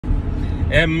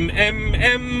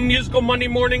Musical Monday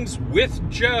Mornings with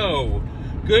Joe.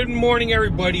 Good morning,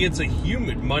 everybody. It's a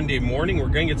humid Monday morning. We're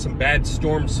going to get some bad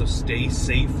storms, so stay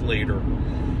safe later.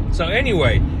 So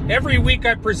anyway, every week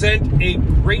I present a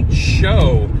great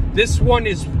show. This one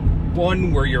is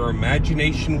one where your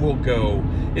imagination will go.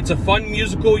 It's a fun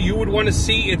musical you would want to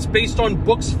see. It's based on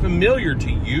books familiar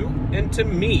to you and to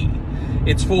me.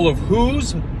 It's full of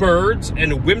who's, birds,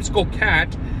 and a whimsical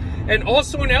cat, and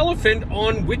also an elephant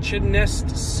on which a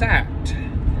nest sat.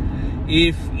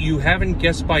 If you haven't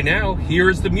guessed by now, here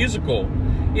is the musical.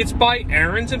 It's by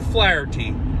Ahrens and Flaherty,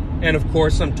 and of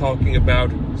course I'm talking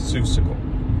about Seussical.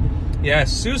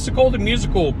 Yes, Seussical the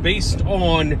musical, based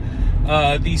on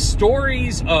the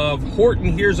stories of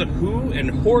Horton Hears a Who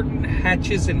and Horton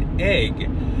Hatches an Egg,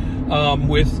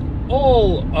 with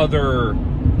all other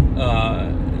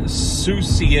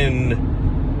Seussian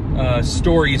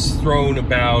stories thrown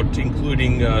about,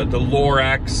 including the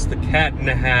Lorax, the Cat in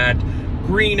the Hat,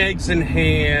 Green Eggs and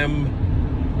Ham,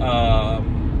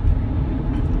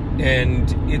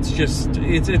 and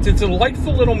it's a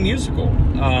delightful little musical.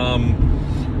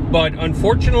 But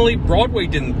unfortunately, Broadway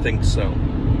didn't think so.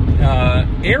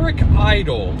 Eric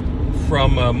Idle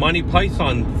from Monty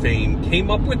Python fame came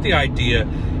up with the idea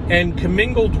and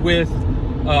commingled with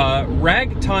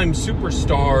ragtime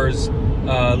superstars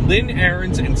Lynn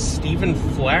Ahrens and Stephen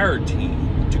Flaherty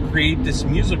to create this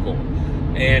musical.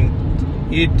 And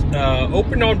it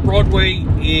opened on Broadway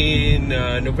in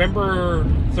November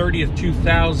 30th,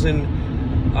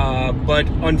 2000, but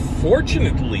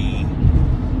unfortunately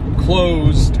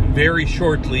closed very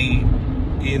shortly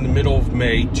in the middle of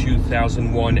May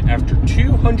 2001 after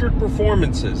 200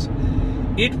 performances.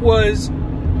 It was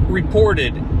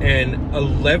reported an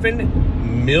 $11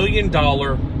 million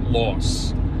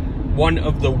loss, one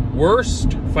of the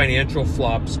worst financial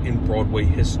flops in Broadway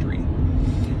history.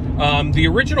 The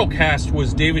original cast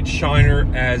was David Shiner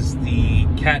as the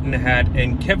Cat in the Hat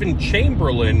and Kevin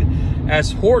Chamberlain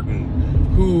as Horton,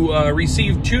 who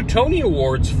received 2 Tony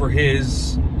Awards for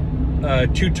his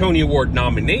 2 Tony Award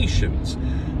nominations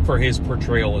for his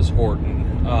portrayal as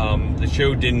Horton. The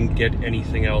show didn't get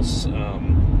anything else.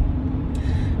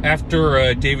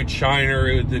 After David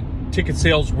Shiner, the ticket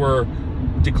sales were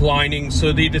declining,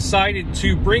 so they decided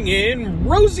to bring in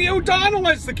Rosie O'Donnell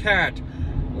as the cat.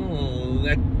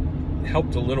 That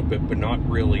helped a little bit, but not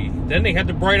really. Then they had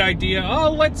the bright idea,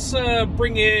 let's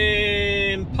bring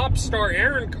in pop star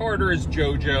Aaron Carter as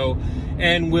JoJo,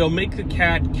 and we'll make the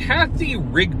cat Kathy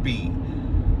Rigby.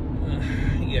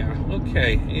 Yeah,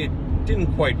 okay, it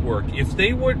didn't quite work. If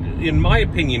they would, in my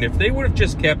opinion, if they would have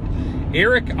just kept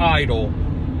Eric Idle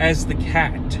as the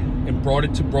cat and brought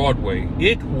it to Broadway,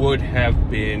 it would have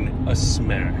been a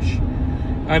smash.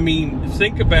 I mean,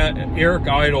 think about Eric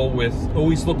Idle with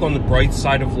Always Look on the Bright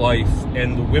Side of Life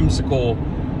and the whimsical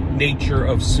nature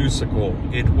of Seussical.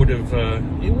 It would have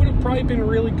probably been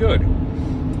really good.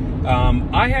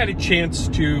 I had a chance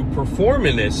to perform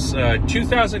in this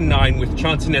 2009 with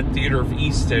Chansonette Theater of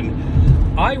Easton.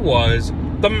 I was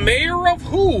the mayor of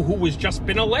who was just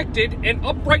been elected, and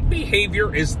upright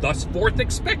behavior is thus forth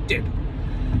expected.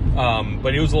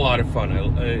 But it was a lot of fun.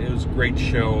 It was a great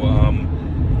show.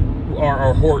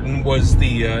 Our Horton was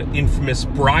the infamous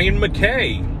Brian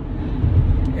McKay,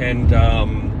 and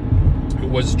it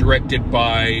was directed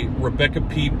by Rebecca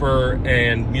Pieper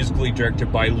and musically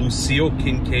directed by Lucille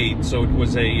Kincaid. So it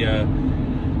was a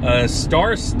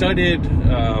star-studded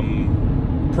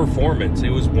performance.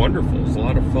 It was wonderful. It was a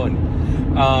lot of fun.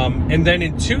 And then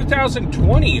in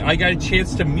 2020, I got a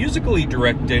chance to musically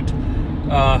direct it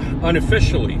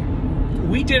unofficially.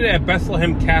 We did it at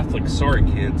Bethlehem Catholic. Sorry,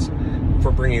 kids,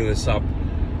 for bringing this up.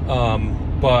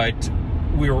 But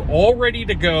we were all ready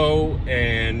to go,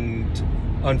 and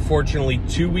unfortunately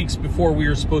 2 weeks before we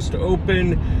were supposed to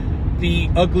open, the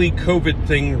ugly COVID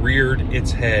thing reared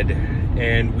its head,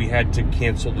 and we had to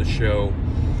cancel the show.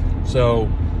 So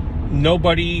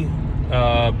nobody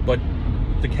but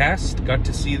the cast got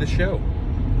to see the show.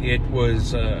 It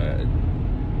was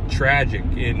tragic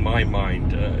in my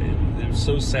mind. It was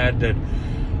so sad that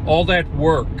all that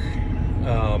work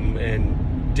and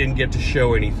didn't get to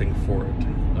show anything for it.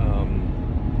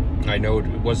 I know it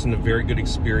wasn't a very good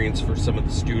experience for some of the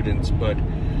students, but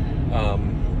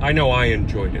I know I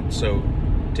enjoyed it, so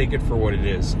take it for what it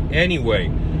is.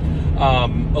 Anyway,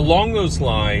 along those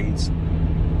lines,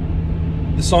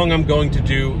 the song I'm going to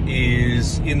do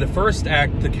is, in the first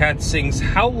act, the cat sings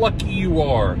 "How Lucky You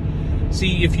Are."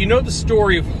 See, if you know the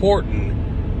story of Horton,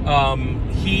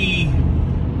 he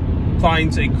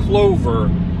finds a clover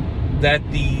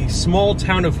that the small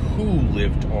town of Who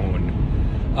lived on.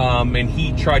 and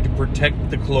he tried to protect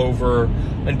the clover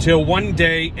until one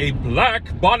day a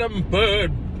black-bottom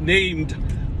bird named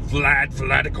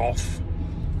Vladikov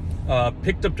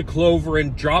picked up the clover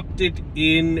and dropped it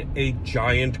in a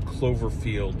giant clover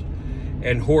field.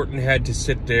 And Horton had to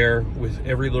sit there with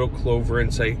every little clover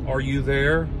and say, "Are you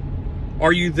there?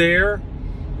 Are you there?"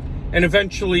 And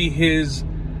eventually his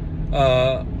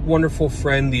wonderful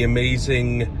friend, the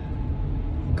amazing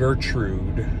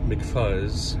Gertrude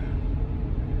McFuzz,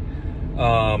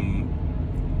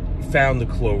 found the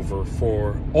clover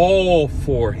for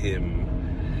him.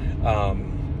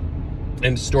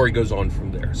 And the story goes on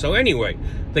from there. So anyway,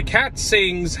 the cat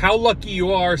sings "How Lucky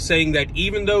You Are," saying that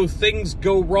even though things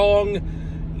go wrong,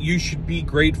 you should be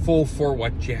grateful for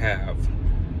what you have,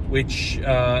 which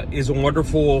is a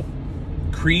wonderful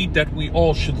creed that we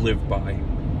all should live by.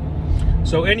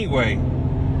 So anyway,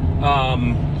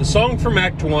 the song from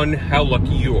Act 1, "How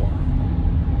Lucky You Are."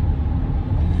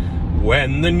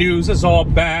 When the news is all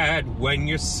bad, when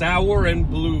you're sour and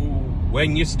blue,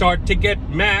 when you start to get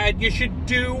mad, you should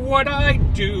do what I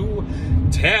do.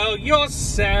 Tell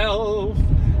yourself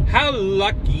how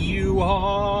lucky you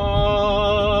are.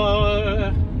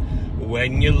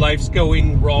 When your life's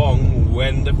going wrong,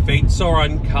 when the fates are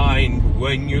unkind,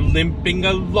 when you're limping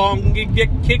along, you get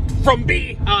kicked from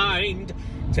behind.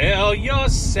 Tell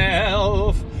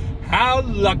yourself how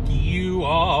lucky you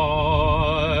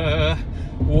are.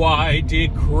 Why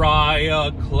decry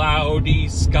a cloudy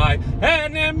sky,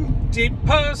 an empty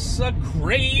purse, a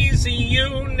crazy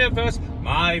universe?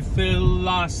 My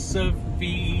philosophy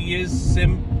is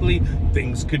simply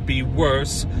things could be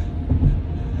worse.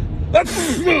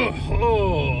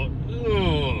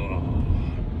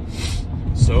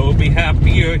 So be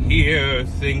happy you're here,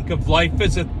 think of life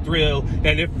as a thrill,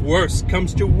 and if worse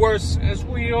comes to worse, as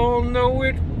we all know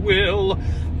it will,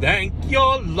 thank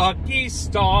your lucky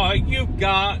star you've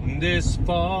gotten this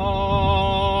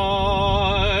far.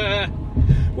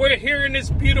 We're here in this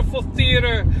beautiful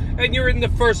theater, and you're in the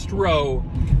first row.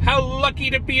 How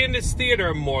lucky to be in this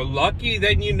theater, more lucky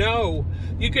than you know.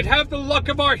 You could have the luck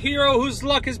of our hero whose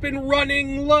luck has been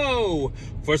running low.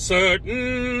 For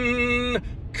certain,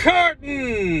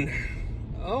 curtain.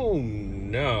 Oh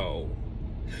no.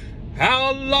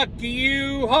 How lucky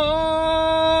you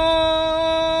are.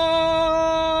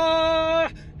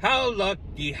 How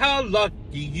lucky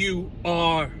you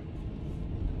are.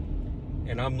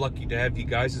 And I'm lucky to have you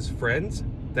guys as friends.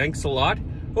 Thanks a lot.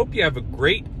 Hope you have a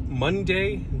great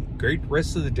Monday, great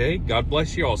rest of the day. God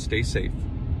bless you all. Stay safe.